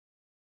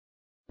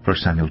1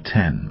 Samuel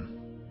 10.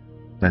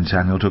 Then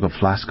Samuel took a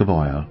flask of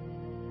oil,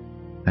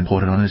 and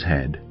poured it on his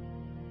head,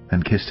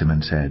 and kissed him,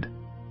 and said,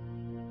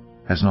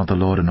 Has not the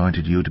Lord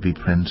anointed you to be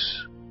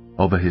prince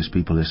over his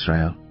people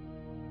Israel?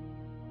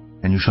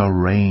 And you shall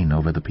reign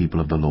over the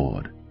people of the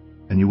Lord,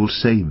 and you will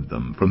save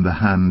them from the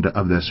hand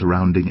of their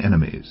surrounding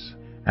enemies.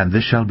 And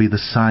this shall be the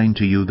sign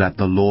to you that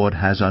the Lord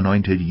has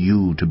anointed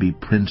you to be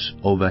prince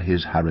over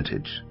his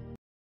heritage.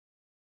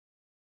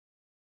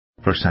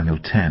 1 Samuel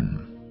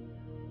 10.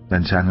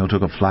 Then Samuel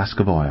took a flask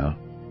of oil,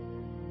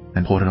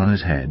 and poured it on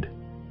his head,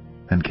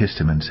 and kissed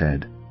him, and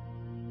said,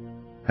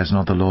 Has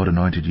not the Lord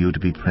anointed you to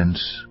be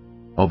prince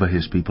over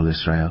his people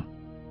Israel?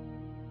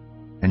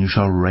 And you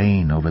shall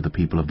reign over the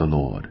people of the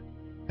Lord,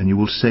 and you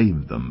will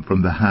save them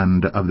from the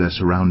hand of their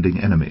surrounding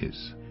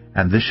enemies.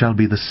 And this shall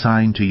be the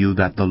sign to you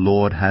that the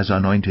Lord has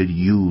anointed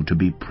you to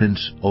be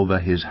prince over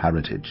his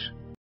heritage.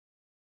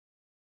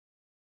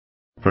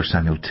 1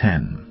 Samuel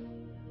 10.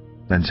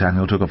 Then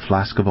Samuel took a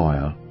flask of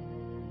oil,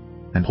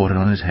 and poured it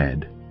on his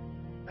head,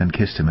 and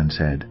kissed him, and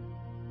said,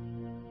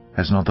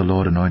 Has not the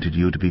Lord anointed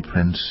you to be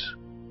prince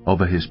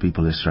over his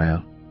people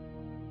Israel?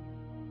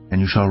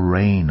 And you shall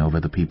reign over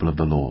the people of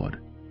the Lord,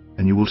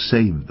 and you will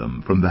save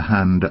them from the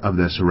hand of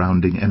their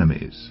surrounding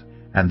enemies.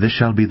 And this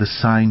shall be the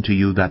sign to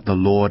you that the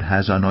Lord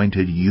has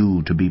anointed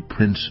you to be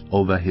prince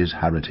over his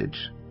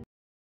heritage.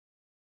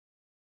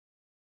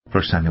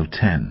 1 Samuel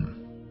 10.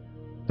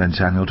 Then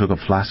Samuel took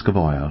a flask of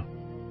oil,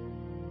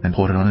 and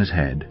poured it on his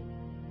head,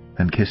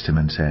 and kissed him,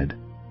 and said,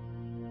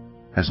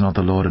 Has not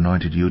the Lord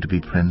anointed you to be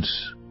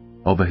prince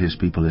over his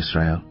people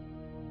Israel?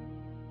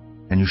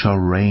 And you shall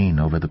reign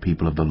over the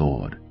people of the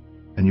Lord,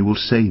 and you will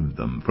save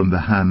them from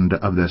the hand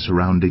of their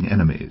surrounding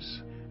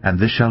enemies. And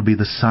this shall be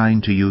the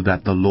sign to you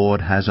that the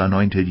Lord has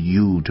anointed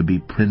you to be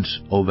prince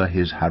over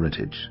his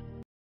heritage.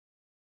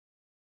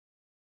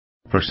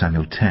 1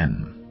 Samuel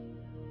 10.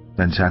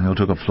 Then Samuel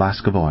took a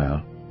flask of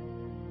oil,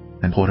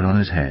 and poured it on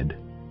his head,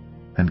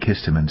 and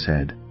kissed him, and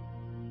said,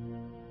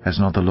 Has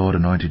not the Lord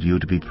anointed you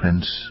to be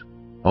prince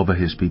over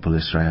his people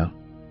Israel?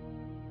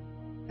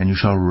 And you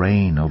shall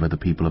reign over the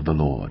people of the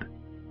Lord,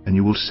 and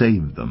you will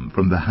save them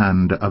from the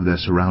hand of their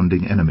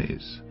surrounding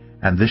enemies.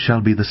 And this shall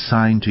be the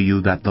sign to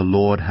you that the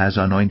Lord has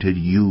anointed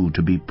you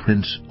to be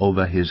prince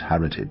over his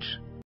heritage.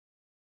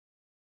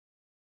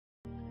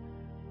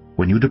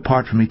 When you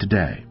depart from me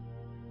today,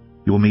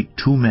 you will meet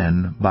 2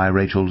 men by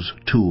Rachel's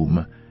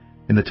tomb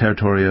in the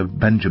territory of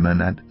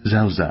Benjamin at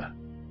Zelzah,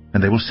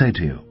 and they will say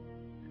to you,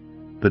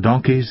 The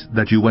donkeys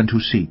that you went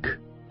to seek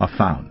are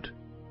found.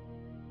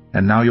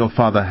 And now your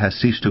father has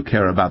ceased to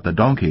care about the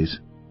donkeys,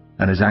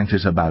 and is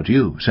anxious about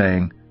you,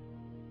 saying,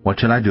 What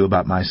shall I do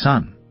about my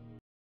son?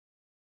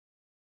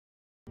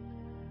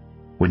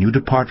 When you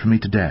depart from me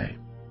today,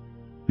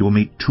 you will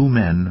meet 2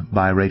 men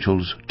by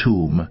Rachel's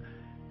tomb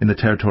in the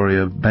territory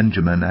of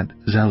Benjamin at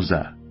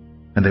Zelzah,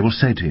 and they will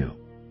say to you,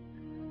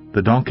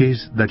 The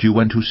donkeys that you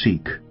went to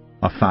seek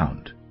are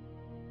found.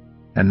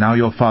 And now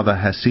your father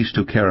has ceased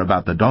to care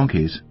about the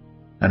donkeys,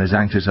 and is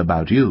anxious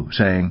about you,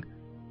 saying,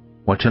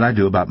 What shall I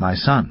do about my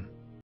son?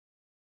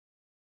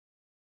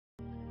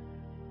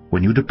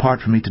 When you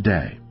depart from me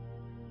today,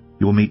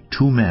 you will meet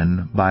 2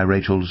 men by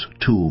Rachel's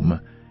tomb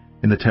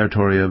in the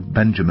territory of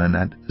Benjamin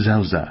at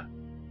Zelzah,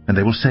 and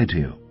they will say to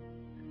you,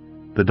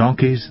 The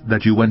donkeys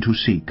that you went to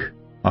seek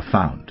are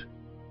found.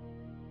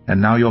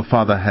 And now your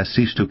father has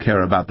ceased to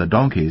care about the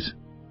donkeys,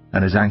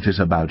 and is anxious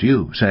about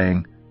you,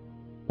 saying,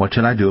 What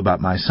shall I do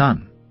about my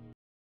son?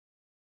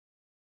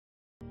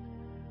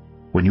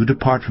 When you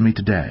depart from me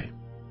today,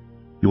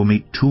 you will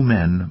meet 2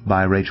 men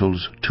by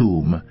Rachel's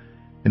tomb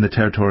in the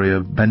territory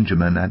of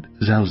Benjamin at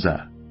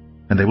Zelzah,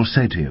 and they will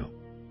say to you,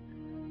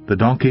 The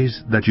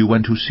donkeys that you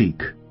went to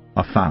seek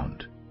are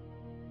found.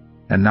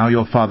 And now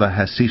your father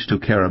has ceased to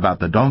care about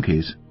the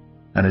donkeys,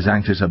 and is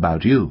anxious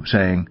about you,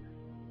 saying,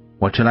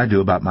 What shall I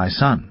do about my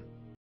son?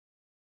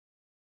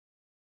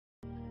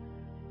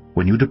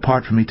 When you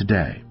depart from me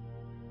today,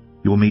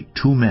 you will meet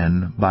 2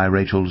 men by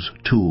Rachel's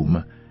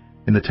tomb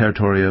in the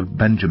territory of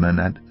Benjamin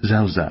at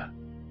Zelzah,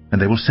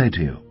 and they will say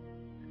to you,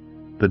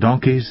 The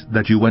donkeys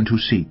that you went to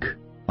seek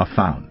are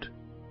found.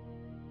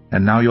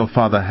 And now your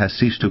father has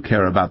ceased to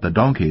care about the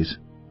donkeys,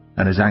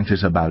 and is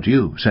anxious about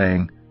you,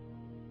 saying,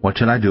 What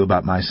shall I do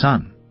about my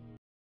son?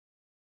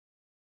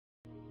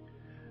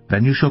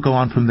 Then you shall go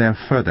on from there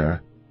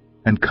further,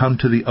 and come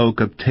to the oak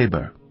of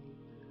Tabor.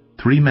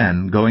 3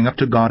 men going up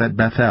to God at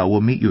Bethel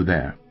will meet you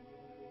there,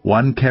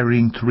 one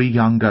carrying 3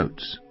 young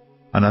goats,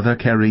 another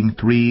carrying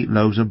 3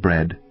 loaves of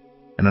bread,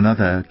 and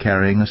another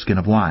carrying a skin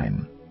of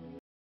wine.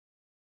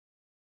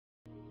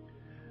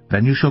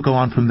 Then you shall go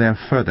on from there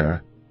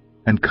further,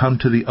 and come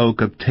to the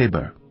oak of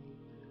Tabor.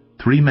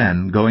 3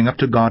 men going up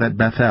to God at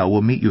Bethel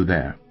will meet you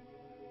there,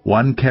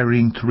 one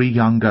carrying 3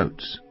 young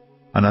goats,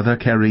 another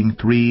carrying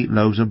 3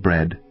 loaves of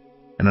bread,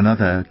 and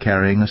another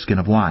carrying a skin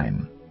of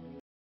wine.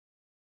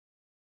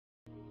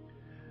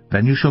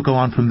 Then you shall go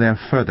on from there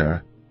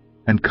further,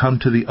 and come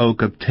to the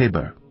oak of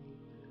Tabor.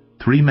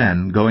 3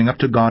 men going up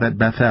to God at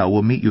Bethel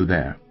will meet you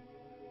there,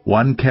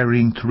 one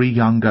carrying 3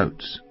 young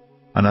goats,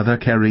 another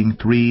carrying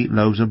 3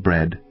 loaves of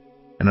bread,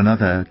 and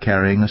another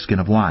carrying a skin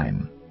of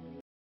wine.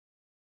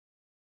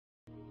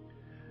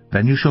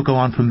 Then you shall go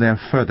on from there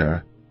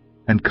further,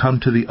 and come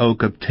to the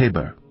oak of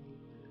Tabor.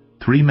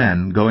 3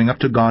 men going up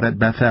to God at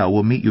Bethel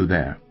will meet you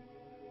there,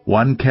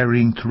 one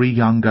carrying 3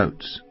 young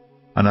goats,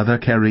 another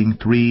carrying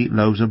 3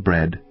 loaves of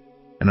bread,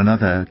 and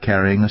another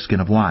carrying a skin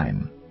of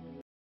wine.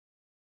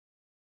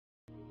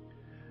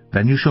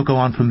 Then you shall go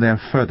on from there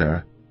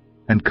further,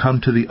 and come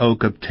to the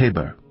oak of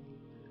Tabor.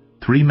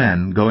 3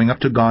 men going up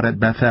to God at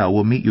Bethel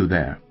will meet you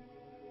there,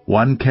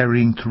 one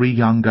carrying 3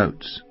 young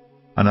goats,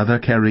 another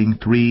carrying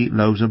 3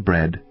 loaves of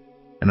bread,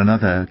 and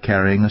another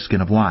carrying a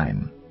skin of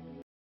wine.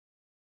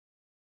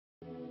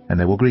 And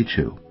they will greet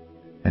you,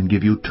 and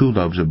give you 2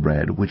 loaves of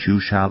bread, which you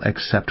shall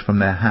accept from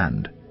their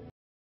hand.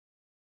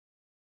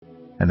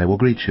 And they will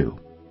greet you,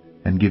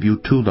 and give you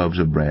 2 loaves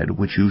of bread,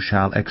 which you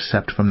shall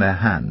accept from their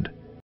hand.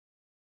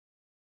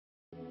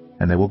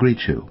 And they will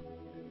greet you,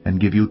 and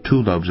give you 2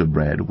 loaves of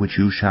bread, which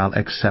you shall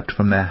accept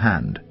from their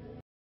hand.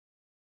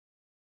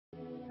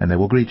 And they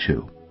will greet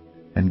you,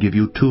 and give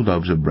you 2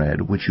 loaves of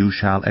bread, which you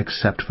shall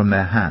accept from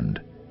their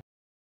hand.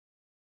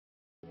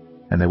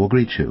 And they will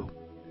greet you,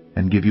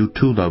 and give you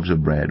 2 loaves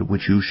of bread,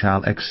 which you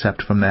shall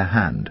accept from their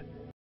hand.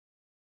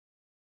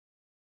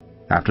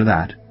 After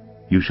that,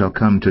 you shall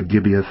come to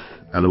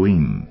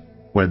Gibeath-Elohim,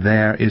 where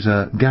there is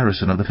a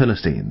garrison of the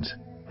Philistines,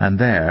 and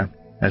there,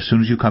 as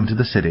soon as you come to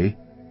the city,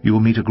 you will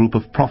meet a group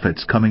of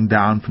prophets coming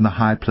down from the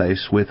high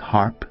place with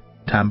harp,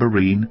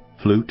 tambourine,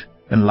 flute,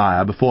 and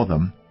lyre before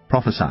them,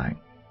 prophesying.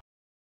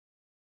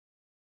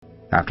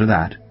 After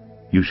that,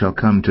 you shall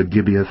come to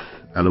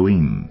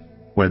Gibeath-Elohim,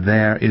 where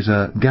there is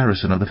a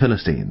garrison of the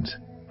Philistines,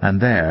 and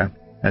there,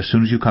 as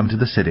soon as you come to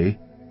the city,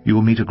 you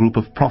will meet a group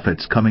of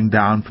prophets coming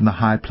down from the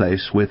high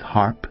place with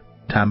harp,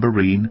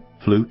 tambourine,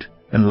 flute,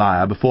 and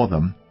lyre before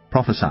them,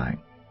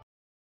 prophesying.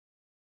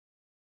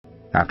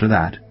 After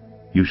that,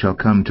 you shall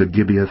come to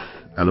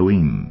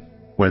Gibeath-Elohim,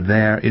 where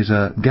there is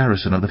a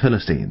garrison of the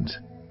Philistines,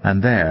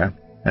 and there,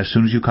 as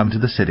soon as you come to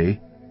the city,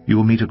 you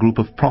will meet a group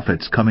of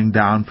prophets coming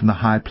down from the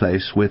high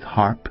place with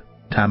harp,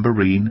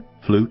 tambourine,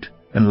 flute,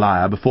 and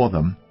lyre before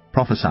them,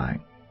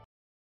 prophesying.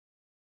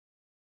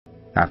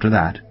 After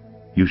that,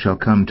 you shall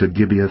come to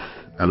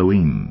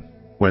Gibeath-Elohim,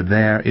 where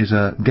there is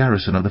a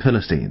garrison of the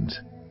Philistines,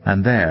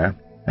 and there,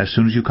 as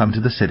soon as you come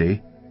to the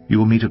city, you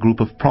will meet a group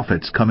of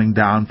prophets coming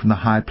down from the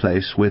high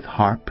place with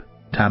harp,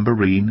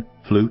 tambourine,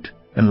 flute,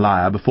 and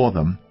lyre before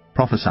them,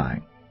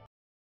 prophesying.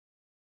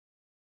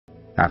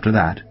 After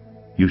that,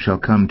 you shall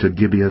come to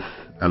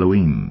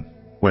Gibeath-Elohim,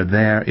 where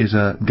there is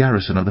a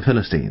garrison of the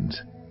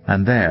Philistines,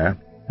 and there,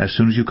 as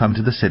soon as you come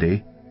to the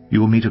city, you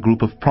will meet a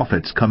group of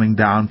prophets coming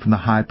down from the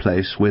high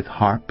place with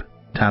harp,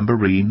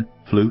 tambourine,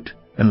 flute,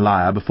 and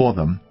lyre before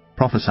them,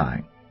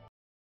 prophesying.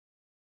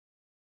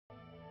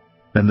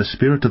 Then the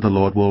Spirit of the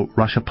Lord will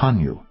rush upon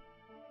you,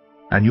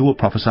 and you will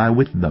prophesy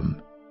with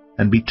them,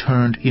 and be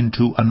turned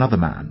into another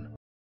man.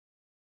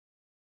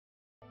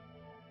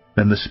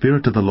 Then the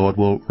Spirit of the Lord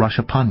will rush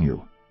upon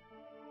you,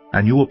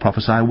 and you will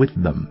prophesy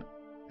with them,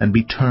 and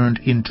be turned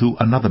into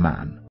another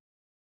man.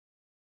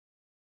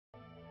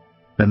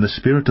 Then the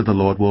Spirit of the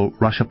Lord will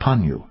rush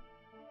upon you,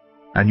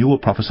 and you will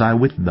prophesy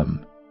with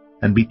them,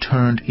 and be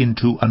turned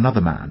into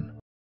another man.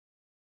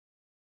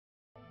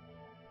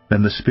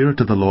 Then the Spirit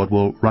of the Lord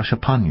will rush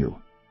upon you,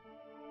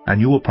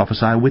 and you will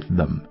prophesy with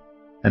them,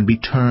 and be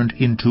turned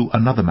into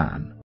another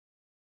man.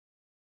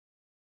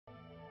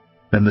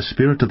 Then the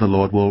Spirit of the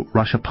Lord will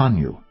rush upon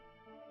you,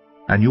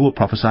 and you will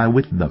prophesy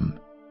with them,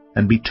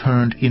 and be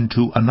turned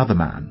into another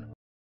man.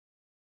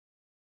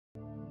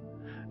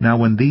 Now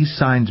when these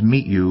signs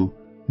meet you,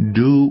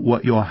 do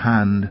what your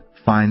hand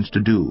finds to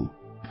do,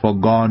 for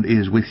God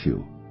is with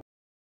you.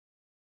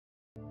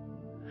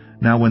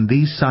 Now when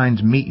these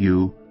signs meet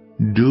you,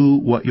 do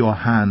what your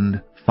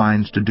hand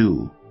finds to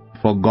do,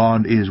 for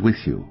God is with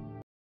you.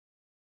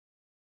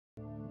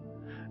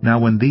 Now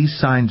when these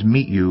signs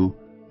meet you,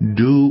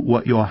 do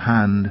what your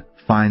hand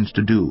finds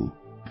to do,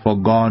 for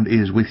God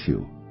is with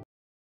you.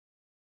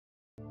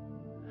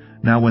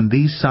 Now when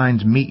these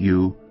signs meet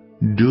you,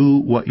 do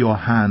what your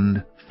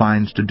hand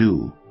finds to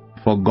do,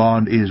 for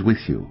God is with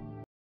you.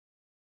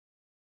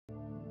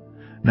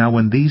 Now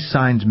when these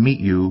signs meet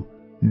you,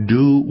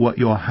 do what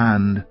your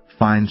hand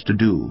finds to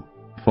do,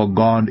 for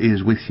God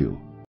is with you.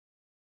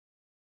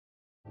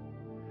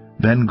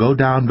 Then go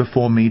down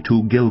before me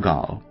to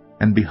Gilgal,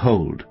 and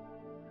behold,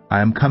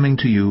 I am coming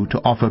to you to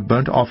offer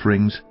burnt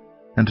offerings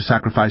and to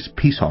sacrifice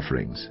peace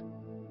offerings.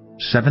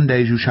 7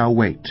 days you shall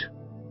wait,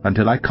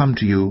 until I come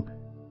to you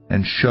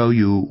and show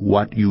you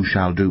what you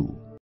shall do.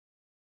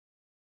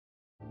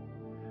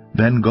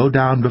 Then go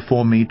down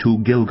before me to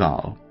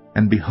Gilgal,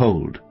 and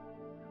behold,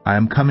 I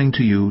am coming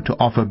to you to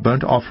offer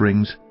burnt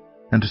offerings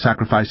and to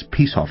sacrifice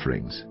peace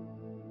offerings.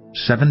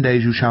 7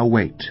 days you shall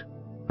wait,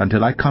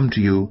 until I come to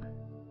you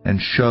and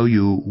show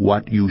you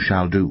what you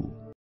shall do.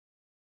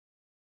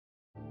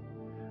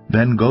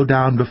 Then go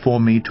down before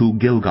me to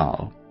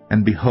Gilgal,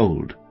 and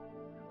behold,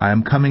 I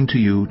am coming to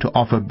you to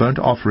offer burnt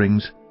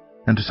offerings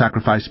and to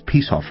sacrifice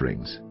peace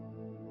offerings.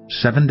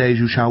 7 days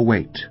you shall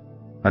wait,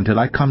 until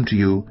I come to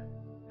you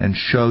and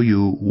show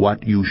you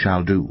what you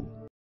shall do.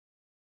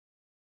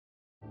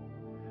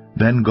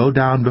 Then go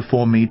down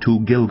before me to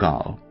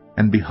Gilgal,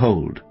 and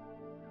behold,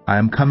 I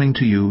am coming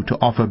to you to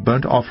offer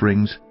burnt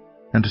offerings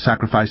and to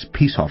sacrifice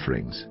peace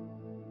offerings.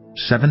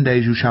 7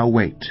 days you shall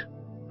wait,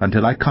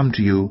 until I come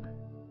to you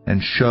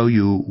and show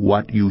you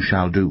what you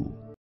shall do.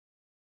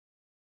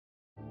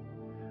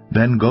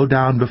 Then go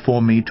down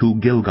before me to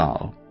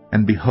Gilgal,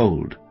 and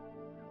behold,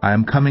 I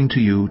am coming to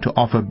you to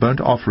offer burnt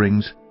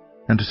offerings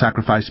and to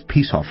sacrifice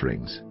peace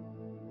offerings.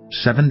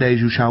 7 days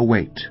you shall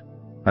wait,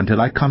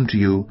 until I come to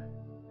you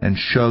and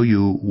show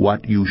you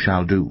what you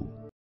shall do.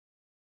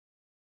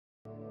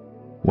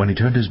 When he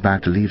turned his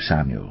back to leave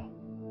Samuel,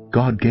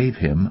 God gave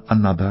him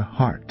another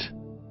heart.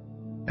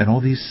 And all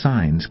these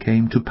signs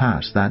came to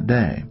pass that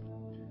day.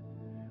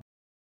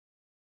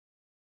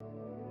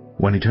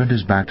 When he turned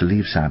his back to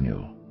leave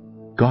Samuel,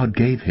 God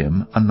gave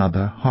him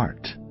another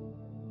heart.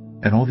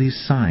 And all these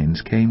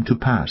signs came to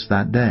pass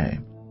that day.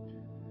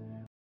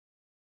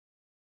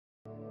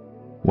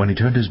 When he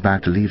turned his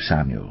back to leave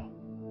Samuel,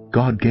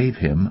 God gave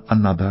him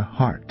another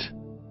heart.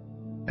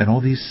 And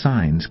all these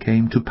signs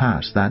came to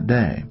pass that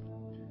day.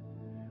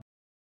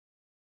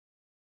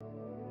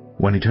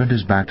 When he turned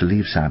his back to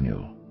leave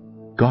Samuel,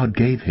 God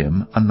gave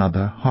him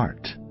another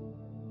heart.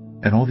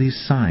 And all these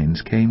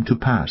signs came to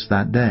pass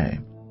that day.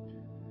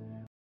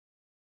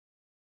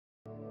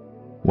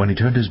 When he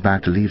turned his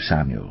back to leave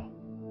Samuel,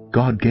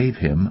 God gave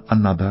him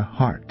another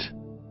heart.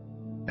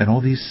 And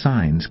all these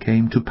signs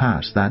came to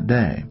pass that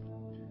day.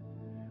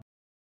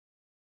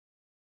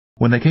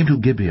 When they came to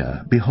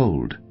Gibeah,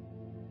 behold,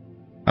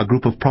 a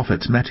group of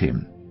prophets met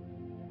him,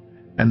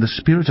 and the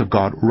Spirit of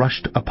God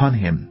rushed upon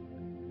him,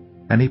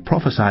 and he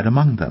prophesied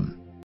among them.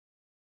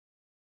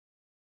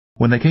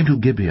 When they came to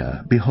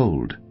Gibeah,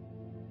 behold,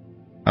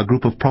 a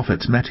group of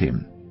prophets met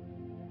him,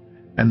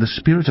 and the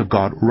Spirit of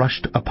God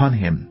rushed upon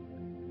him,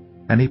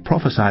 and he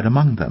prophesied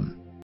among them.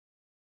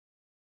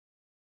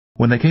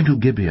 When they came to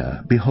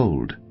Gibeah,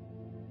 behold,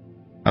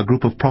 a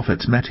group of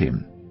prophets met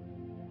him,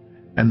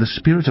 and the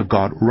Spirit of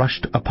God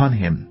rushed upon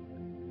him,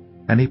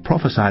 and he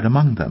prophesied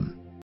among them.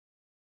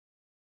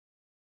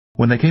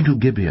 When they came to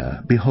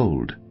Gibeah,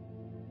 behold,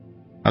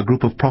 a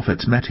group of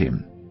prophets met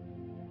him,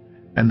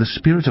 and the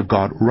Spirit of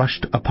God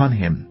rushed upon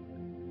him,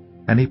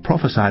 and he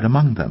prophesied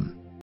among them.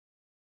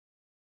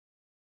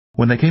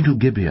 When they came to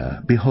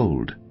Gibeah,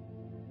 behold,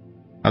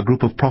 a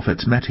group of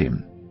prophets met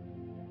him,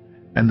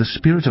 and the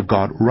Spirit of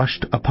God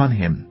rushed upon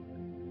him,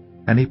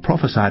 and he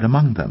prophesied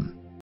among them.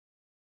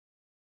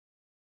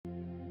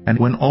 And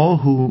when all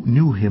who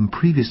knew him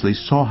previously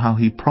saw how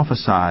he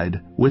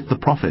prophesied with the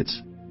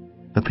prophets,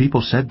 the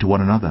people said to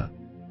one another,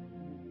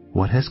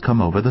 "What has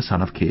come over the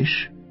son of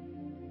Kish?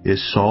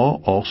 Is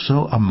Saul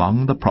also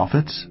among the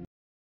prophets?"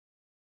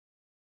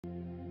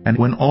 And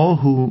when all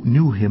who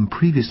knew him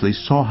previously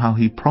saw how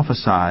he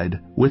prophesied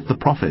with the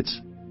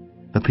prophets,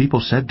 the people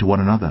said to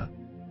one another,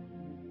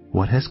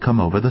 "What has come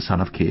over the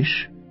son of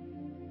Kish?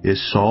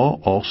 Is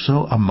Saul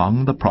also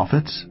among the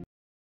prophets?"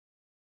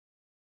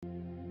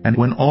 And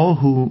when all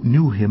who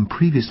knew him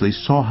previously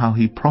saw how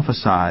he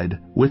prophesied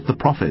with the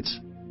prophets,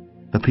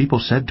 the people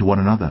said to one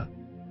another,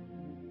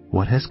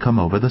 "What has come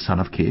over the son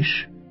of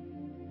Kish?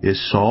 Is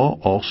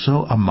Saul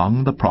also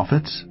among the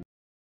prophets?"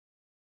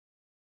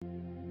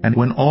 And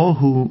when all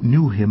who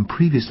knew him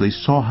previously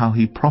saw how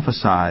he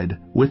prophesied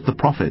with the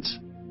prophets,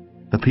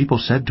 the people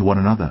said to one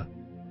another,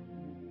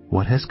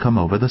 "What has come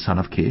over the son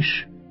of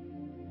Kish?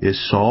 Is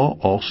Saul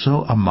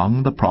also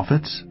among the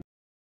prophets?"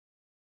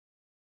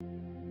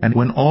 And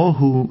when all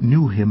who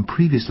knew him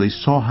previously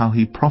saw how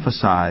he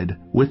prophesied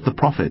with the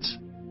prophets,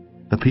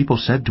 the people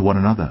said to one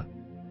another,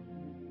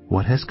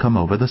 "What has come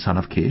over the son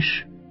of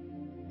Kish?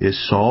 Is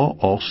Saul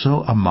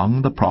also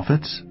among the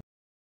prophets?"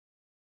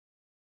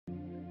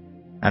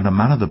 And a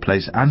man of the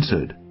place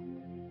answered,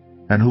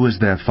 "And who is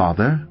their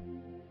father?"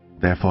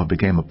 Therefore it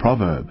became a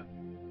proverb,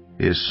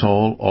 "Is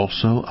Saul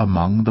also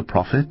among the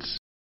prophets?"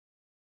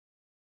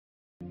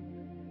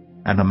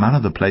 And a man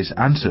of the place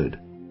answered,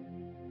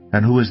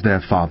 "And who is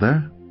their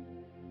father?"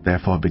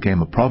 Therefore it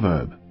became a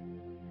proverb,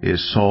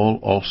 "Is Saul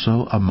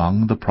also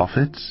among the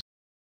prophets?"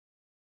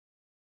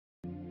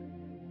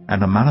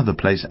 And a man of the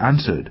place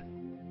answered,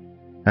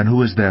 "And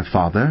who is their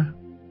father?"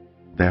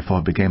 Therefore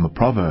it became a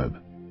proverb,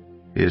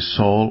 "Is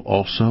Saul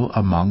also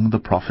among the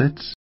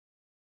prophets?"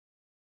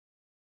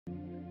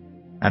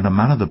 And a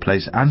man of the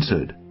place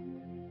answered,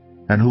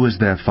 "And who is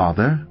their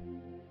father?"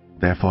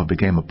 Therefore it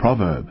became a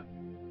proverb,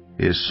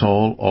 "Is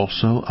Saul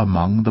also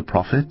among the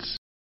prophets?"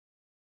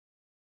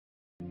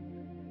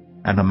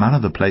 And a man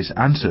of the place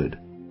answered,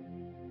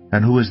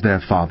 "And who is their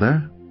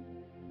father?"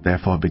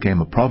 Therefore it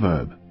became a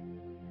proverb,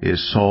 "Is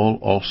Saul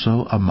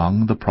also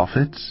among the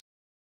prophets?"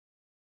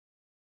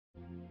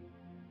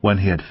 When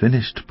he had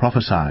finished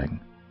prophesying,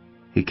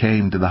 he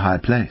came to the high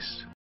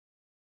place.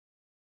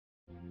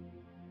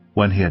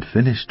 When he had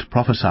finished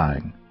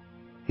prophesying,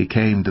 he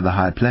came to the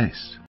high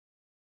place.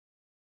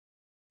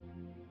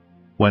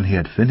 When he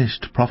had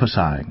finished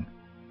prophesying,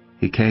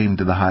 he came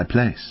to the high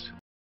place.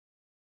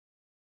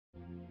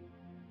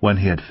 When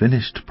he had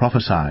finished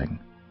prophesying,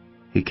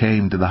 he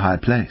came to the high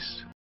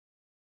place.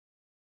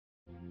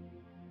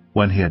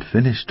 When he had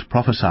finished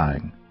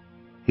prophesying,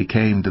 he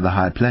came to the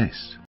high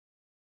place.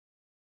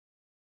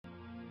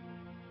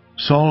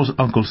 Saul's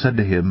uncle said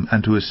to him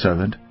and to his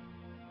servant,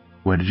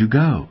 "Where did you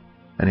go?"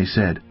 And he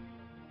said,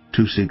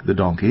 "To seek the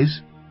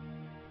donkeys.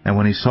 And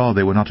when he saw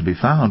they were not to be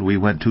found, we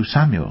went to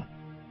Samuel."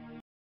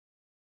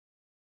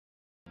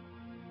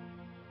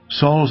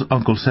 Saul's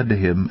uncle said to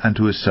him and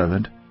to his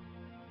servant,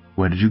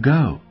 "Where did you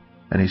go?"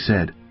 And he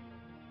said,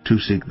 "To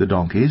seek the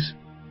donkeys.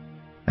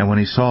 And when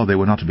he saw they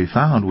were not to be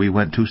found, we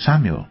went to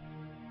Samuel."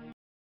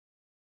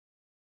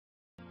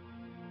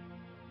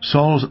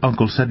 Saul's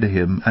uncle said to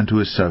him and to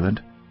his servant,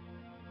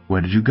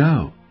 "Where did you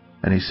go?"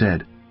 And he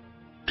said,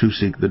 "To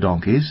seek the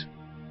donkeys.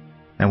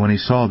 And when he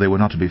saw they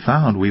were not to be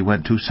found, we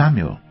went to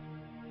Samuel."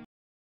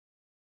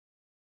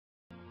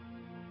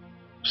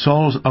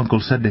 Saul's uncle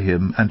said to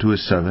him and to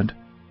his servant,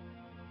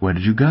 "Where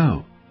did you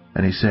go?"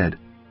 And he said,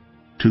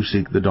 "To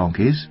seek the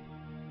donkeys.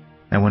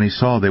 And when he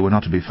saw they were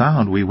not to be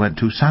found, we went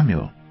to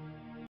Samuel."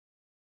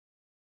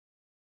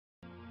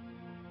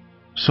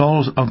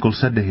 Saul's uncle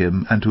said to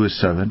him and to his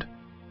servant,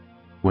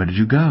 "Where did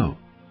you go?"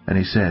 And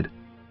he said,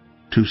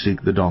 "To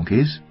seek the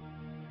donkeys.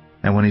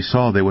 And when he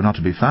saw they were not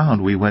to be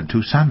found, we went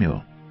to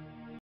Samuel."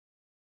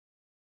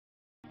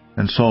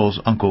 And Saul's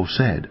uncle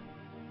said,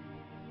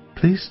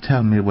 "Please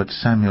tell me what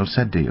Samuel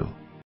said to you."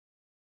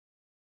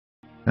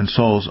 And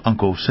Saul's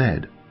uncle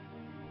said,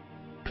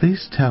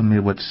 "Please tell me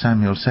what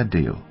Samuel said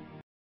to you."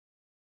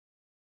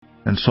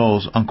 And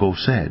Saul's uncle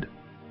said,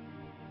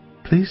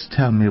 "Please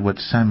tell me what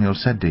Samuel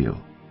said to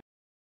you."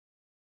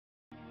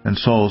 And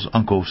Saul's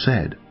uncle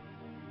said,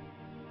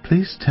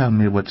 "Please tell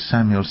me what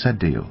Samuel said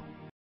to you."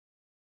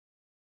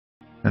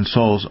 And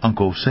Saul's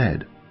uncle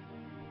said,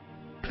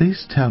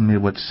 "Please tell me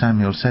what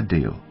Samuel said to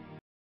you."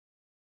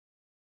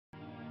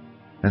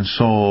 And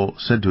Saul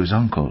said to his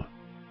uncle,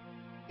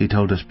 "He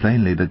told us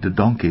plainly that the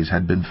donkeys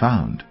had been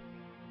found.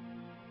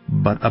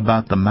 But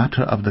about the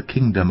matter of the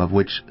kingdom of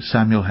which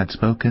Samuel had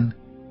spoken,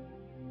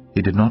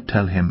 he did not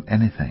tell him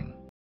anything."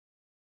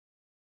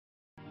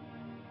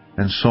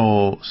 And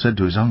Saul said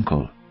to his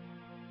uncle,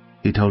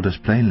 "He told us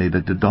plainly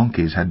that the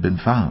donkeys had been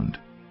found.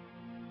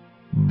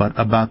 But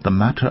about the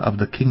matter of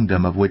the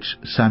kingdom of which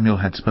Samuel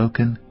had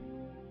spoken,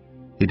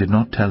 he did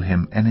not tell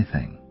him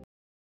anything."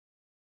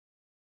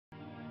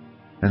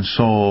 And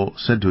Saul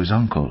said to his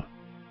uncle,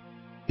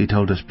 "He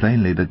told us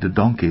plainly that the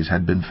donkeys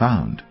had been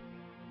found.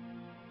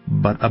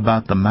 But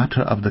about the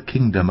matter of the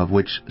kingdom of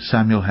which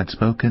Samuel had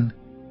spoken,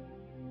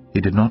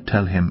 he did not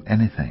tell him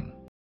anything."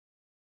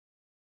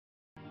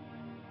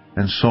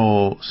 And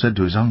Saul said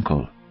to his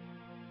uncle,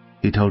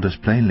 "He told us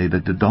plainly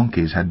that the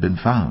donkeys had been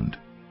found.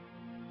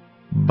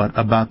 But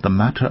about the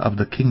matter of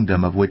the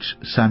kingdom of which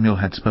Samuel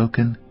had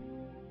spoken,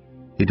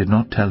 he did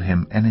not tell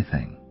him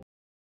anything."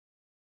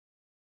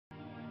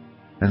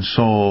 And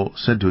Saul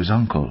said to his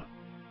uncle,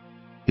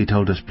 "He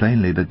told us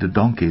plainly that the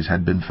donkeys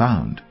had been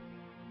found.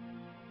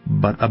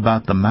 But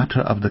about the matter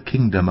of the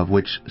kingdom of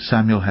which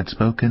Samuel had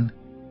spoken,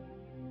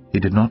 he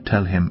did not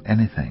tell him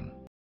anything."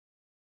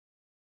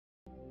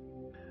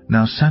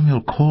 Now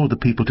Samuel called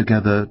the people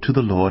together to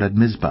the Lord at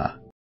Mizpah.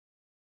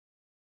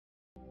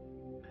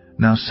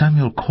 Now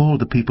Samuel called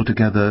the people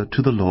together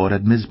to the Lord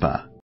at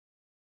Mizpah.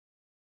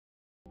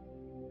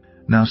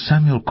 Now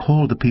Samuel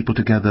called the people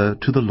together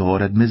to the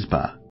Lord at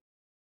Mizpah.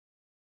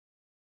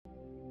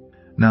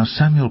 Now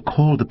Samuel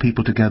called the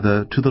people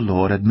together to the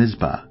Lord at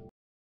Mizpah.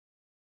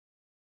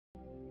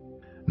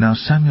 Now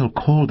Samuel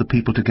called the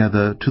people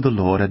together to the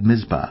Lord at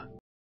Mizpah.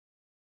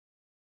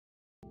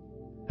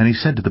 And he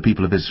said to the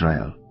people of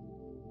Israel,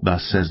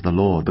 "Thus says the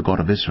Lord, the God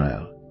of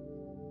Israel,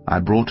 I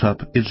brought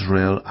up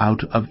Israel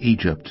out of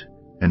Egypt,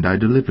 and I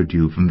delivered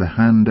you from the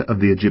hand of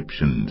the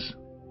Egyptians,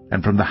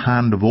 and from the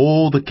hand of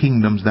all the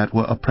kingdoms that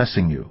were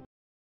oppressing you."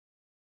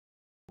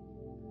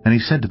 And he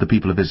said to the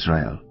people of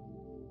Israel,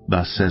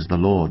 "Thus says the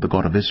Lord, the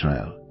God of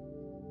Israel,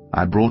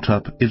 I brought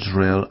up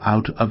Israel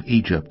out of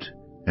Egypt,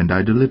 and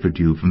I delivered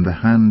you from the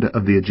hand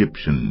of the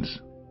Egyptians,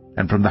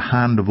 and from the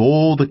hand of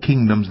all the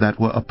kingdoms that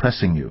were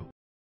oppressing you."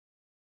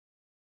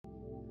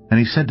 And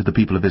he said to the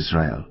people of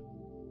Israel,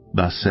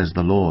 "Thus says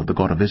the Lord, the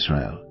God of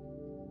Israel,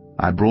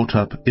 I brought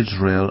up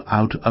Israel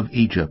out of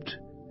Egypt,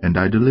 and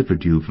I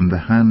delivered you from the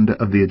hand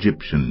of the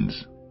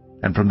Egyptians,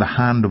 and from the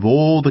hand of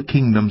all the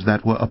kingdoms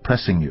that were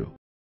oppressing you."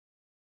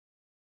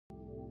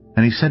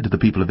 And he said to the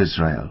people of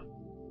Israel,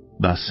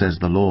 "Thus says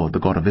the Lord, the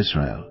God of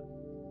Israel,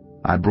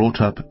 I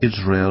brought up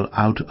Israel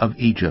out of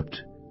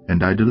Egypt,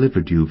 and I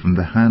delivered you from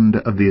the hand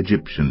of the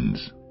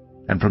Egyptians,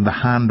 and from the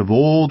hand of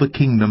all the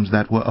kingdoms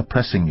that were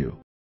oppressing you."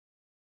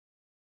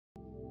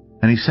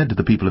 And he said to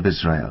the people of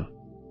Israel,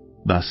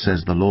 "Thus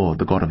says the Lord,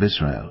 the God of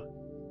Israel,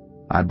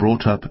 I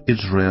brought up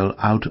Israel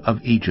out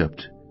of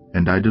Egypt,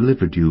 and I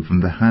delivered you from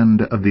the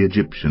hand of the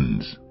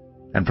Egyptians,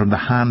 and from the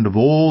hand of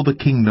all the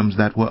kingdoms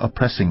that were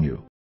oppressing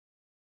you.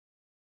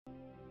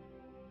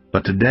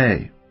 But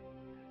today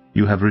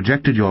you have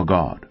rejected your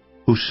God,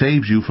 who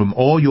saves you from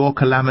all your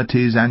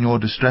calamities and your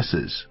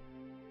distresses,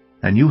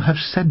 and you have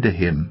said to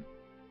him,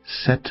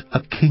 set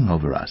a king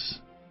over us.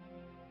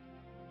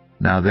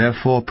 Now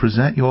therefore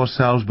present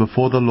yourselves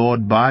before the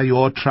Lord by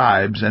your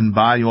tribes and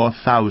by your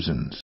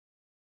thousands.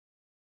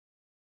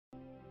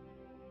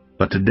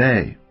 But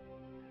today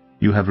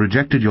you have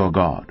rejected your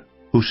God,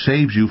 who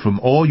saves you from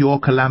all your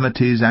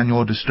calamities and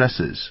your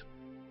distresses,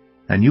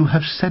 and you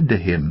have said to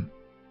him,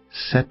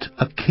 Set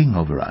a king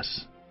over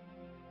us.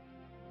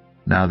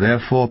 Now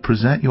therefore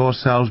present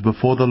yourselves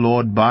before the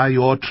Lord by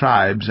your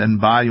tribes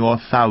and by your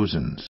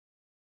thousands.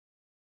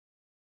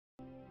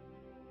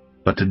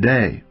 But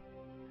today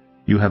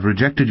you have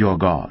rejected your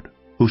God,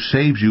 who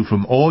saves you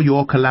from all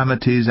your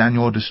calamities and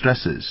your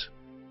distresses,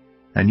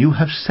 and you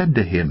have said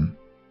to him,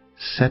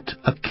 Set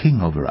a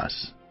king over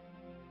us.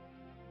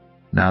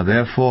 Now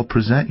therefore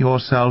present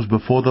yourselves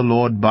before the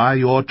Lord by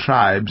your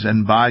tribes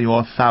and by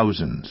your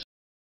thousands.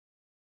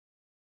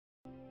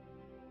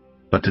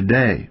 But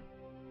today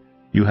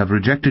you have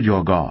rejected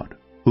your God,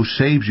 who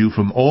saves you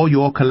from all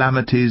your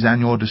calamities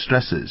and your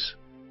distresses,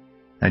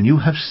 and you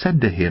have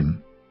said to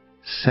him,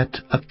 Set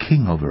a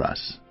king over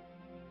us.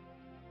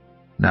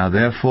 Now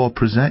therefore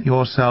present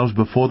yourselves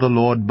before the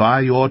Lord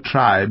by your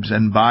tribes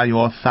and by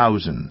your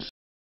thousands.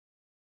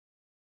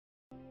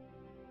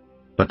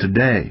 But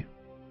today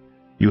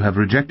you have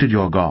rejected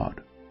your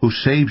God, who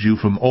saves you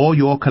from all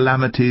your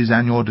calamities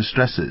and your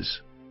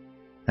distresses,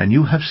 and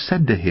you have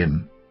said to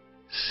him,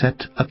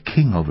 Set a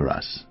king over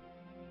us.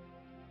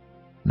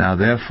 Now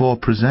therefore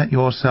present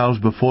yourselves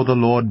before the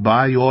Lord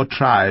by your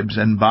tribes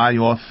and by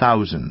your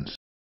thousands.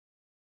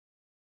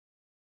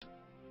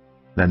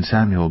 Then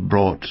Samuel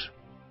brought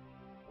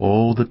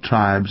all the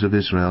tribes of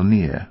Israel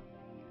near,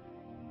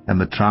 and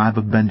the tribe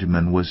of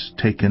Benjamin was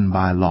taken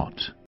by lot.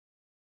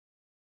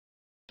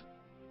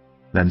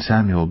 Then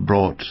Samuel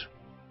brought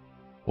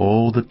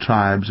all the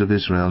tribes of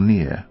Israel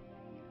near,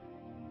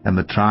 and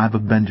the tribe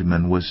of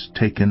Benjamin was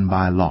taken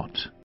by lot.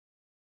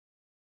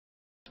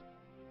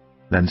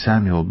 Then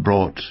Samuel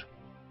brought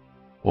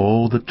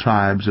all the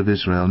tribes of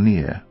Israel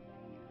near,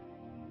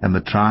 and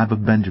the tribe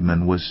of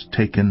Benjamin was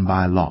taken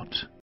by lot.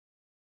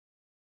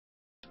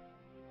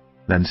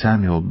 Then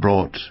Samuel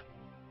brought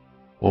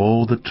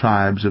all the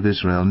tribes of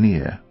Israel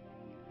near,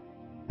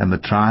 and the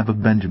tribe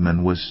of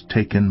Benjamin was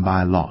taken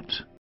by lot.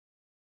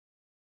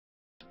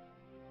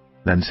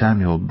 Then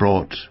Samuel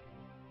brought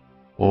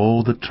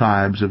all the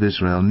tribes of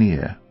Israel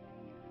near,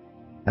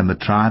 and the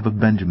tribe of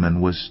Benjamin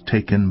was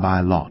taken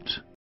by lot.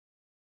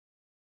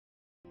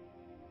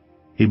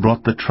 He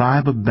brought the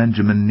tribe of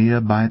Benjamin near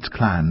by its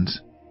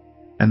clans,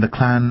 and the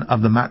clan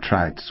of the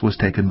Matrites was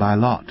taken by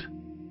lot.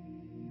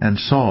 And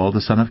Saul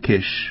the son of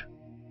Kish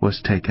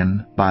was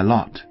taken by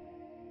lot.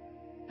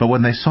 But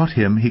when they sought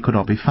him, he could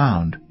not be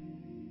found.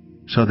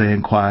 So they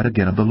inquired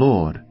again of the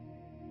Lord.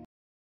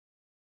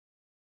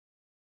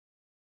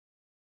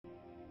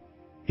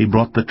 He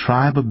brought the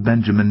tribe of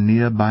Benjamin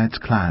near by its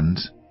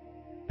clans,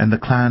 and the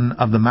clan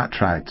of the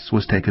Matrites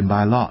was taken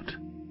by lot.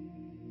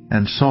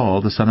 And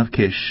Saul the son of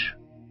Kish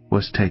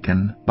was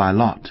taken by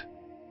lot.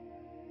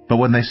 But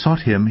when they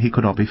sought him, he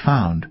could not be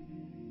found.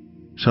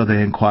 So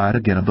they inquired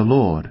again of the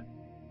Lord.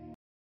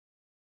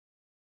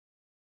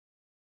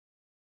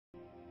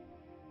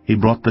 He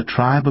brought the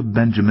tribe of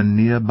Benjamin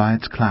near by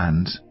its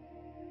clans,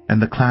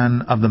 and the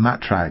clan of the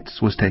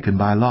Matrites was taken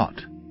by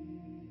lot.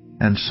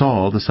 And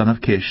Saul the son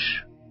of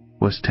Kish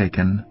was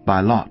taken by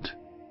lot.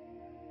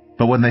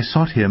 But when they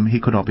sought him, he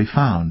could not be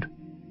found.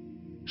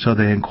 So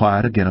they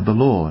inquired again of the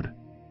Lord.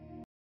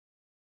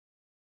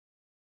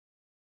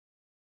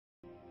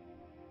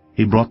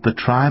 He brought the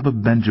tribe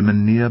of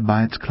Benjamin near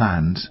by its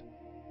clans,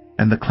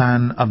 and the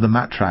clan of the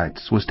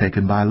Matrites was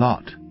taken by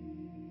lot.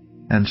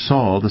 And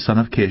Saul the son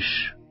of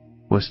Kish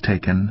was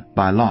taken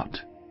by lot.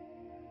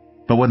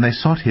 But when they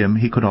sought him,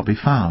 he could not be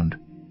found.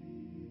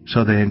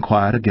 So they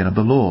inquired again of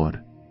the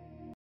Lord.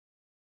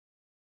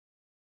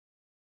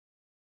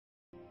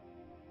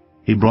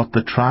 He brought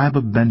the tribe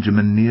of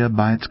Benjamin near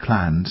by its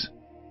clans,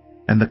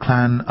 and the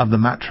clan of the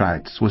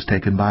Matrites was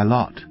taken by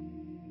lot.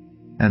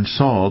 And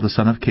Saul the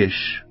son of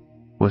Kish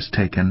was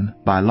taken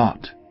by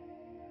lot.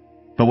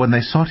 But when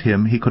they sought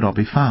him, he could not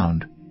be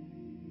found.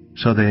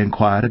 So they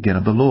inquired again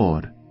of the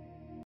Lord.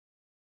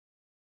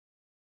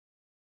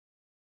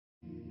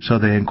 So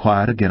they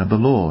inquired again of the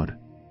Lord,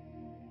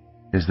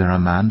 Is there a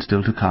man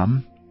still to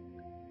come?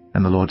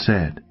 And the Lord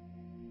said,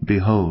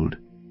 Behold,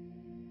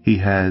 he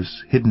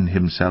has hidden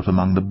himself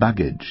among the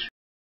baggage.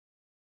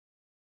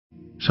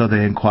 So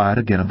they inquired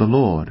again of the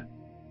Lord,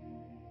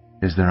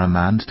 Is there a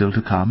man still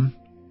to come?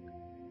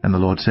 And the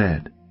Lord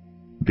said,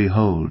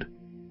 Behold,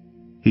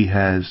 he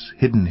has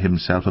hidden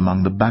himself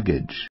among the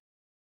baggage.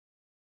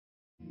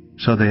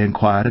 So they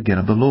inquired again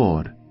of the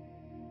Lord,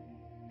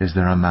 Is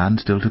there a man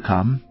still to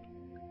come?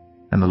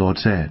 And the Lord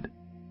said, Behold,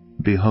 he has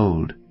hidden himself among the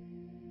baggage.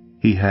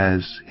 So they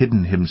inquired again of the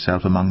Lord,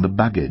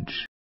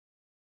 Is there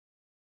a man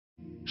still to come?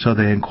 And the Lord said,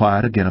 Behold, he has hidden himself among the baggage. So they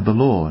inquired again of the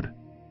Lord,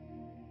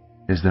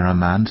 Is there a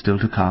man still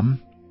to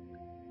come?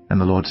 And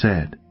the Lord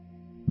said,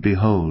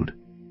 Behold,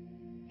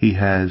 he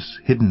has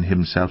hidden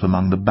himself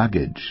among the baggage. So they inquired again of the Lord,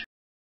 Is there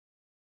a man still to come? And the Lord said, Behold, he has hidden himself among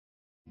the baggage. And the Lord said, Behold,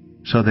 he has hidden himself among the baggage.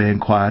 So they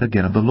inquired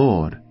again of the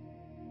Lord,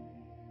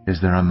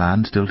 Is there a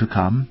man still to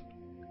come?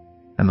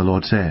 And the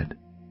Lord said,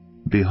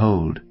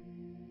 Behold,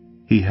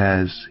 he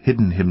has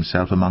hidden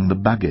himself among the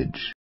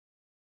baggage.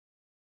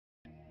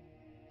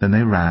 Then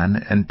they ran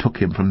and took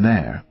him from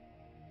there.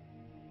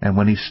 And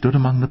when he stood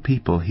among the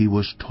people, he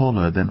was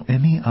taller than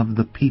any of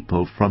the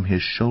people from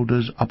his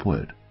shoulders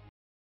upward.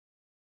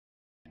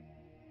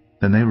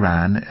 Then they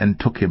ran and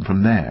took him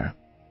from there.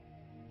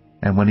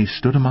 And when he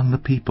stood among the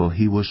people,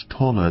 he was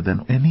taller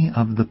than any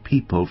of the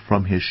people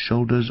from his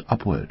shoulders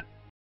upward.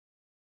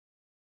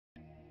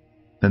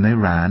 Then they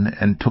ran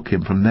and took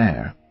him from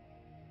there.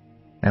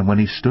 And when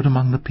he stood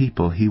among the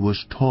people, he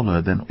was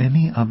taller than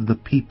any of the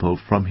people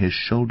from his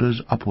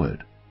shoulders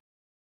upward.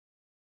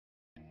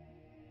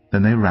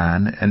 Then they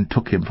ran and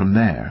took him from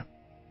there.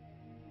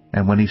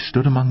 And when he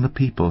stood among the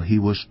people, he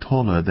was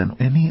taller than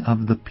any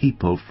of the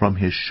people from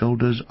his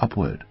shoulders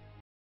upward.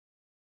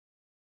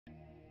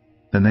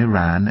 Then they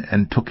ran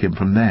and took him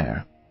from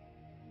there.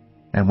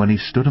 And when he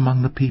stood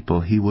among the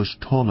people, he was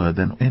taller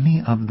than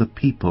any of the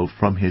people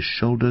from his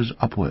shoulders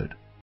upward.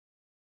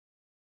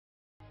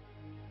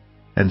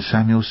 And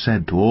Samuel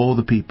said to all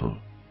the people,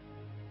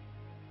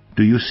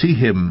 Do you see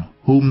him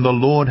whom the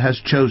Lord has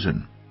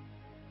chosen?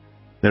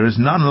 There is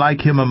none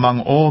like him among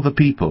all the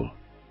people.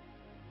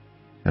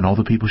 And all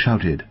the people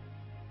shouted,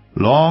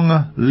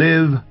 Long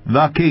live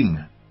the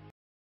king!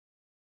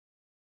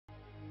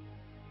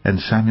 And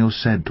Samuel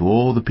said to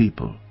all the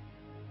people,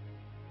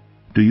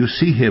 Do you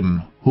see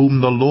him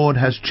whom the Lord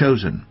has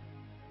chosen?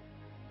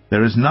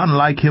 There is none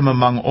like him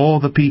among all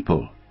the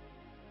people.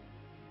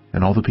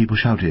 And all the people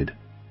shouted,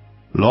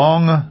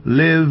 Long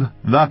live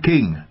the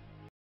king!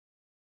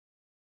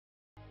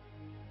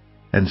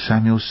 And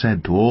Samuel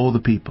said to all the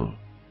people,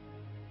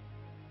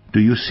 Do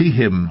you see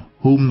him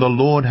whom the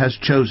Lord has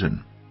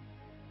chosen?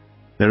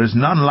 There is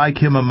none like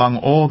him among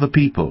all the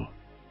people.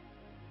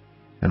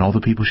 And all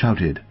the people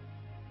shouted,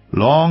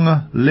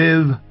 Long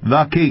live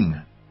the king!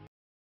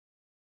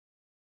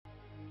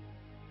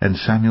 And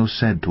Samuel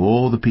said to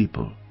all the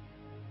people,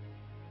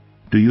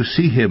 Do you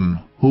see him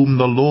whom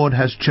the Lord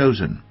has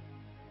chosen?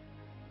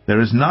 There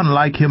is none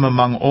like him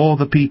among all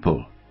the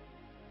people.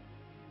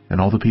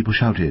 And all the people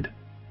shouted,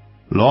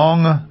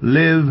 Long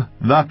live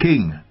the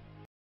king!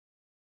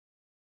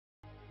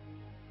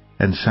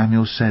 And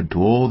Samuel said to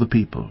all the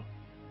people,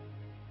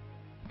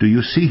 Do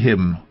you see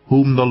him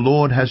whom the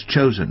Lord has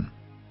chosen?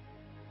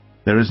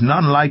 There is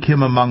none like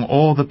him among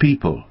all the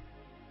people.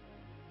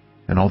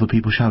 And all the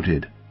people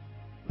shouted,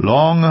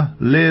 Long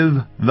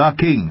live the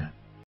king!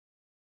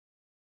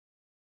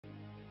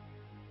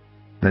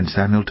 Then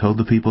Samuel told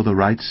the people the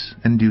rights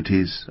and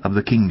duties of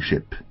the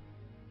kingship,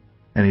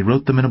 and he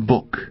wrote them in a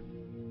book,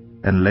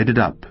 and laid it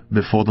up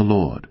before the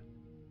Lord.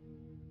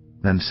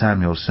 Then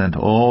Samuel sent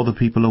all the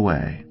people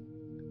away,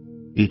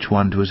 each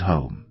one to his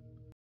home.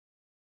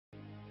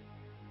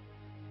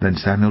 Then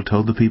Samuel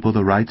told the people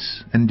the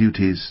rights and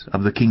duties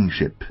of the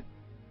kingship,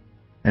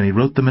 and he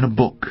wrote them in a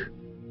book,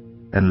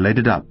 and laid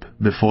it up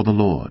before the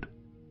Lord.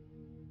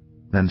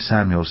 Then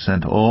Samuel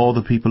sent all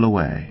the people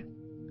away,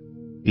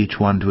 each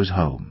one to his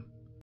home.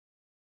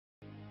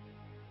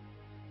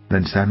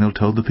 Then Samuel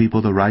told the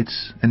people the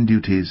rights and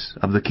duties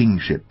of the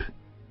kingship,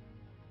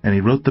 and he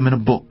wrote them in a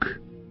book,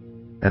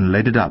 and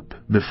laid it up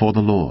before the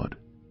Lord.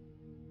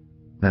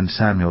 Then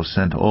Samuel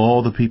sent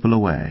all the people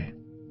away,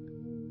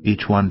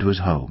 each one to his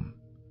home.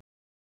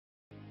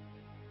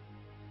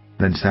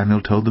 Then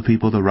Samuel told the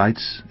people the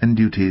rights and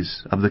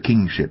duties of the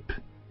kingship,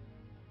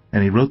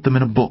 and he wrote them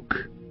in a book,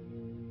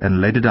 and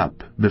laid it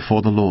up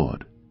before the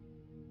Lord.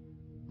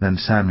 Then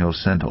Samuel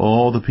sent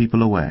all the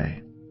people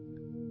away,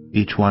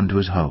 each one to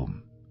his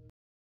home.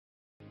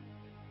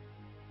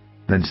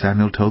 Then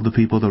Samuel told the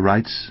people the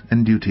rights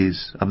and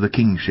duties of the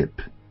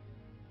kingship,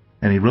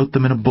 and he wrote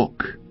them in a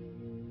book,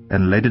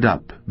 and laid it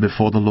up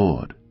before the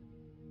Lord.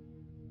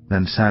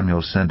 Then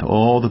Samuel sent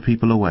all the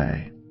people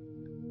away,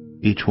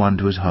 each one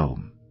to his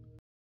home.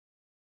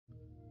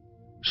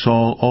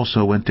 Saul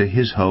also went to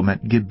his home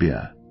at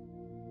Gibeah,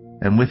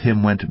 and with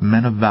him went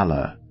men of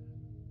valor,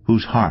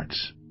 whose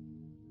hearts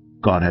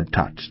God had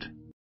touched.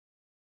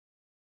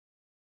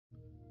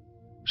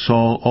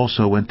 Saul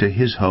also went to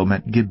his home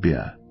at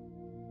Gibeah,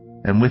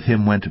 and with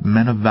him went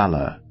men of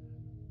valor,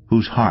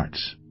 whose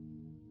hearts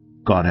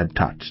God had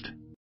touched.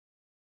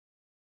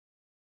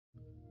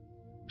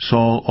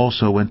 Saul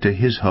also went to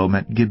his home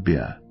at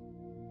Gibeah,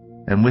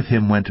 and with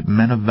him went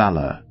men of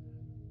valor,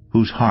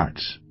 whose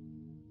hearts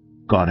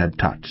God had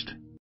touched.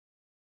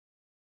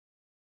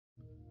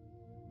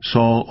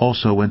 Saul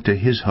also went to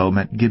his home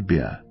at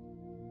Gibeah,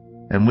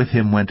 and with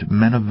him went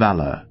men of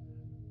valor,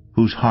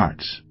 whose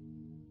hearts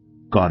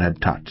God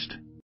had touched.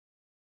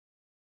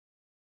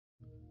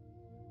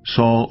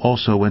 Saul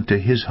also went to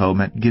his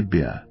home at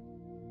Gibeah,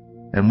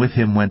 and with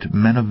him went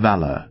men of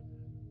valor,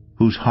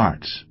 whose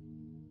hearts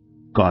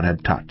God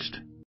had touched.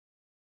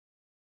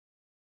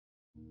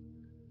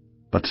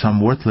 But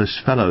some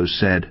worthless fellows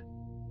said,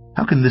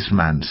 How can this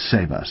man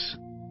save us?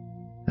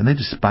 And they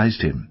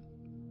despised him,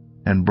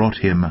 and brought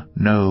him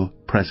no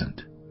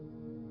present.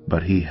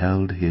 But he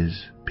held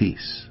his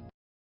peace.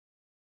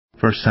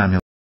 1 Samuel.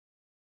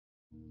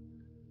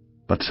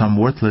 But some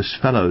worthless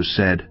fellows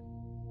said,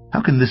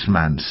 "How can this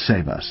man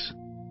save us?"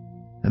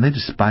 And they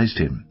despised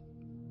him,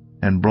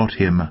 and brought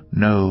him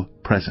no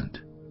present,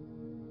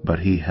 but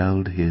he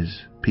held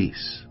his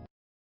peace.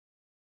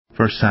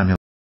 1 Samuel.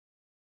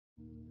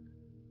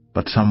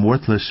 But some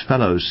worthless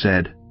fellows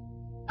said,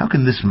 "How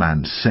can this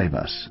man save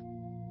us?"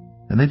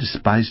 And they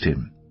despised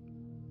him,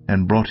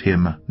 and brought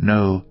him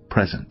no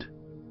present,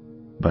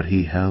 but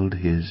he held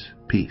his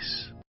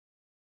peace.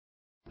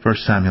 1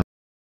 Samuel.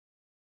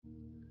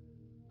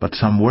 But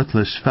some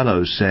worthless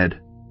fellows said,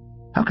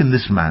 "How can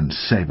this man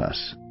save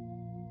us?"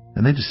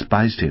 And they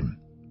despised him,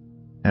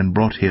 and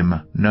brought him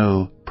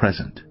no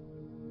present,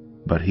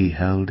 but he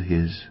held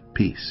his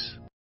peace.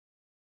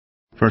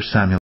 1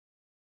 Samuel.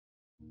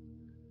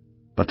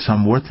 But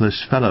some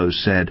worthless fellows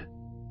said,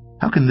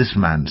 "How can this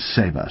man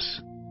save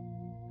us?"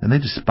 And they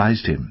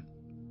despised him,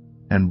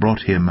 and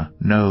brought him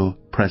no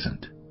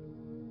present,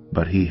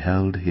 but he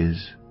held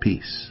his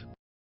peace.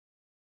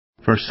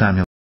 1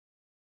 Samuel.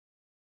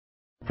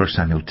 1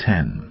 Samuel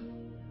 10.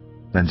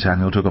 Then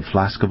Samuel took a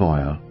flask of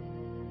oil,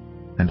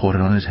 and poured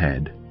it on his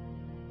head,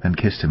 and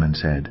kissed him, and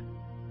said,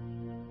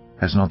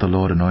 "Has not the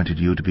Lord anointed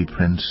you to be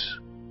prince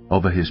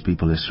over his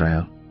people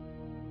Israel?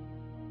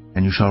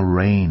 And you shall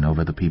reign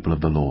over the people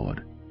of the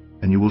Lord,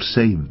 and you will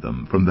save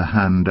them from the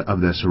hand of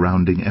their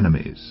surrounding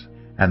enemies.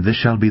 And this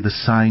shall be the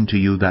sign to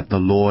you that the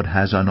Lord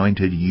has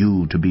anointed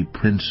you to be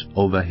prince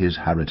over his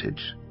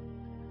heritage.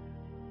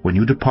 When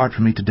you depart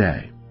from me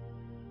today,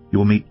 you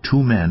will meet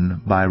 2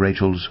 men by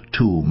Rachel's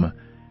tomb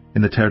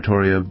in the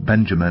territory of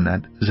Benjamin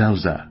at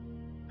Zelzah,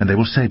 and they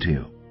will say to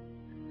you,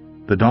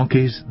 'The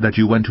donkeys that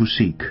you went to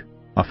seek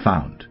are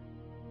found.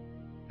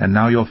 And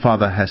now your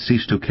father has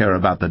ceased to care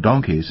about the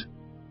donkeys,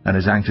 and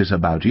is anxious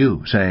about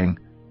you, saying,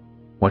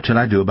 What shall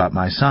I do about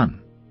my son?'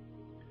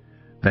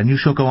 Then you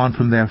shall go on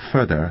from there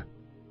further,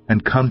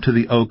 and come to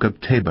the oak of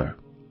Tabor.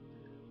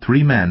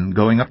 3 men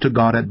going up to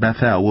God at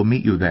Bethel will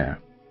meet you there,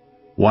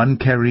 one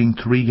carrying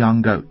 3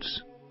 young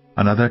goats,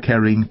 another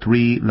carrying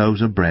 3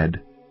 loaves of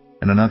bread,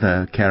 and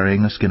another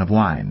carrying a skin of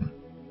wine.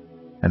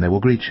 And they will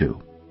greet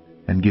you,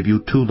 and give you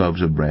 2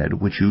 loaves of bread,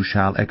 which you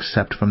shall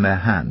accept from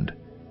their hand.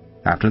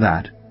 After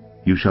that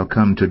you shall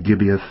come to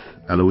Gibeath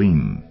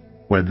Elohim,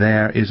 where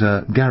there is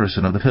a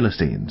garrison of the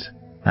Philistines.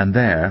 And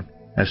there,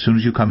 as soon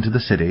as you come to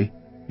the city,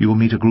 you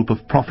will meet a group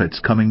of prophets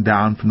coming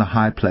down from the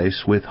high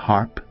place with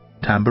harp,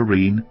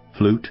 tambourine,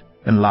 flute,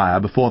 and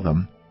lyre before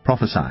them,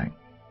 prophesying.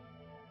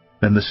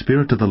 Then the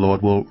Spirit of the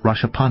Lord will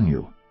rush upon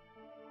you,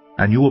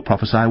 and you will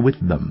prophesy with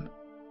them,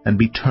 and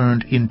be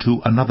turned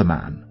into another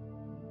man.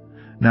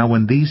 Now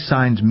when these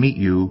signs meet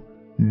you,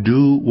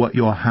 do what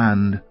your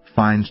hand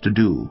finds to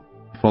do,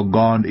 for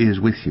God is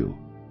with you.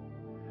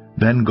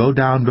 Then go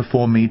down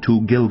before me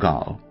to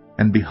Gilgal,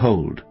 and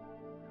behold,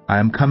 I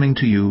am coming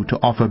to you to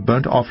offer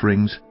burnt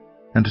offerings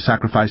and to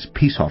sacrifice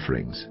peace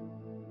offerings.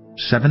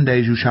 7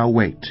 days you shall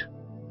wait,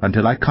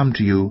 until I come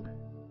to you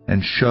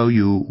and show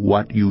you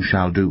what you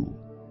shall do."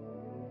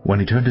 When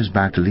he turned his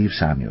back to leave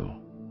Samuel,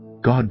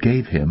 God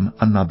gave him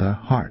another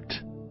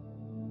heart.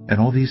 And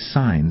all these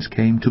signs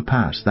came to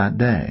pass that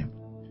day.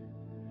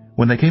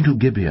 When they came to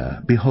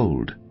Gibeah,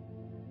 behold,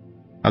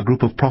 a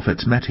group of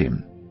prophets met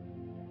him,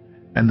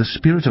 and the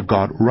Spirit of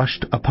God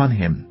rushed upon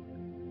him,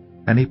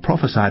 and he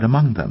prophesied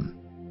among them.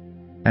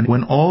 And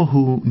when all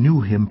who knew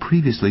him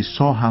previously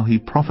saw how he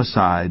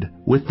prophesied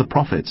with the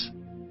prophets,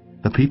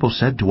 the people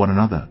said to one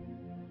another,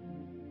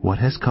 "What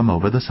has come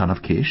over the son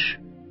of Kish?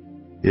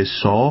 Is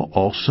Saul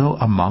also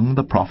among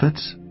the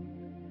prophets?"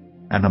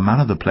 And a man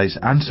of the place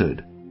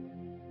answered,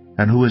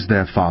 "And who is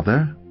their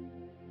father?"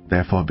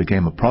 Therefore it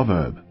became a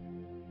proverb,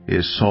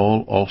 "Is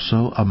Saul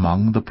also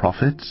among the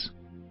prophets?"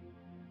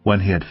 When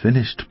he had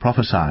finished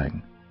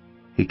prophesying,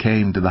 he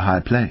came to the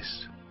high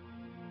place.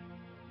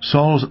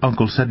 Saul's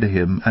uncle said to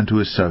him and to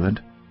his servant,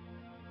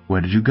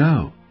 "Where did you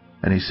go?"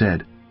 And he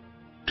said,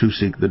 "To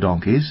seek the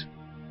donkeys.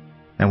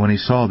 And when he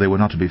saw they were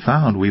not to be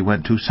found, we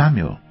went to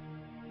Samuel."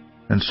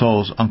 And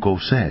Saul's uncle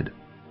said,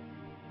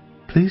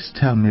 "Please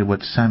tell me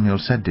what Samuel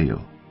said to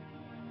you."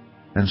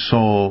 And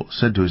Saul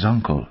said to his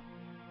uncle,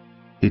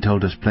 "He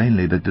told us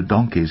plainly that the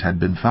donkeys had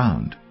been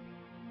found.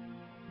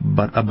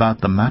 But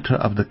about the matter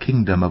of the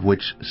kingdom of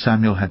which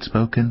Samuel had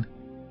spoken,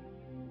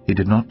 he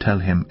did not tell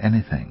him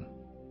anything."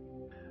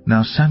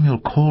 Now Samuel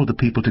called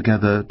the people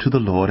together to the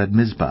Lord at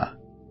Mizpah,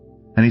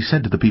 and he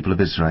said to the people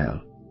of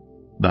Israel,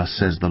 "Thus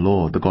says the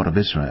Lord, the God of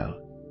Israel,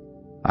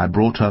 I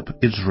brought up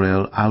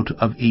Israel out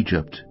of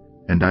Egypt,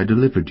 and I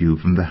delivered you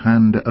from the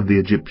hand of the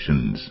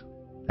Egyptians,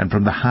 and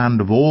from the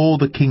hand of all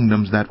the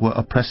kingdoms that were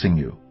oppressing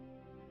you.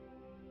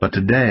 But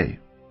today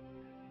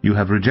you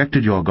have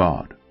rejected your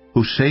God,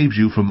 who saves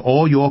you from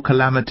all your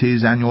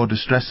calamities and your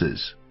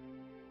distresses,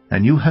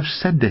 and you have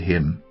said to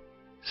him,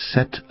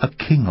 'Set a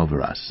king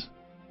over us.'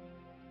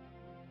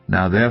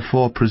 Now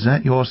therefore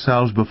present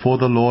yourselves before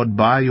the Lord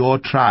by your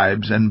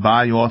tribes and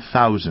by your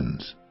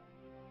thousands."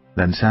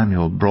 Then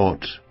Samuel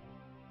brought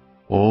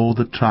all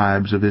the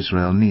tribes of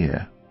Israel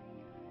near,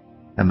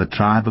 and the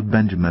tribe of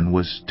Benjamin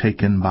was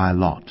taken by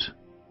lot.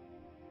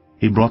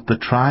 He brought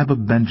the tribe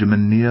of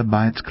Benjamin near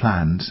by its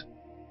clans,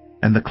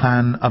 And the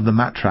clan of the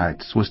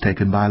Matrites was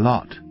taken by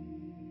Lot.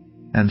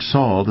 And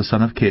Saul the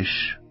son of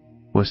Kish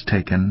was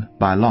taken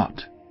by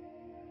Lot.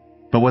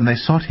 But when they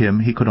sought him,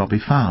 he could not be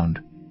found.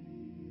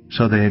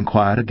 So they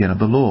inquired again of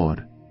the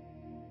Lord,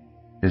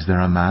 Is there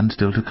a man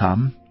still to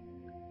come?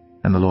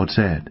 And the Lord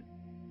said,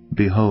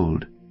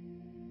 Behold,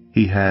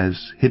 he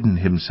has hidden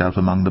himself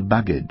among the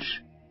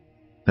baggage.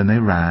 Then they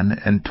ran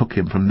and took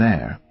him from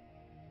there.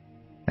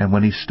 And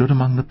when he stood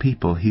among the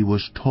people, he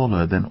was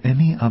taller than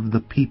any of the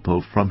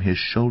people from his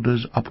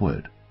shoulders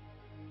upward.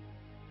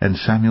 And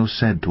Samuel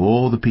said to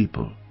all the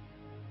people,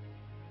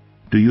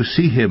 Do you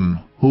see him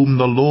whom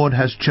the Lord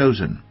has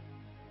chosen?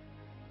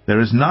 There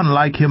is none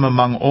like him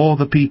among all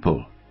the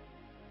people.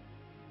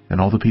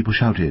 And all the people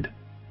shouted,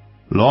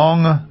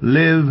 Long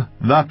live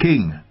the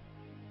king!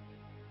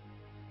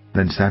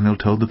 Then Samuel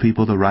told the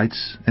people the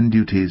rights and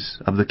duties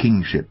of the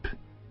kingship,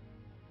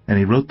 and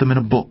he wrote them in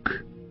a book,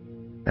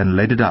 and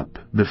laid it up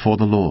before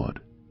the Lord.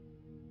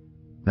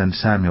 Then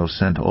Samuel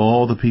sent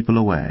all the people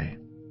away,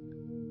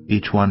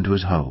 each one to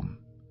his home.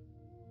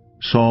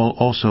 Saul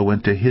also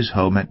went to his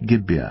home at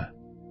Gibeah,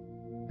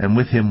 and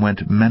with him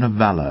went men of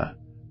valor,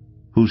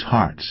 whose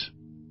hearts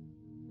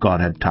God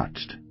had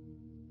touched.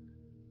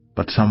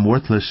 But some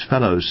worthless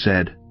fellows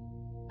said,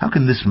 How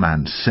can this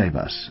man save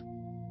us?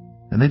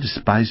 And they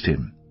despised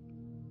him,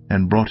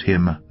 and brought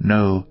him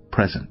no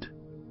present,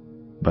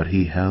 but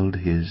he held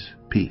his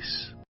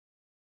peace.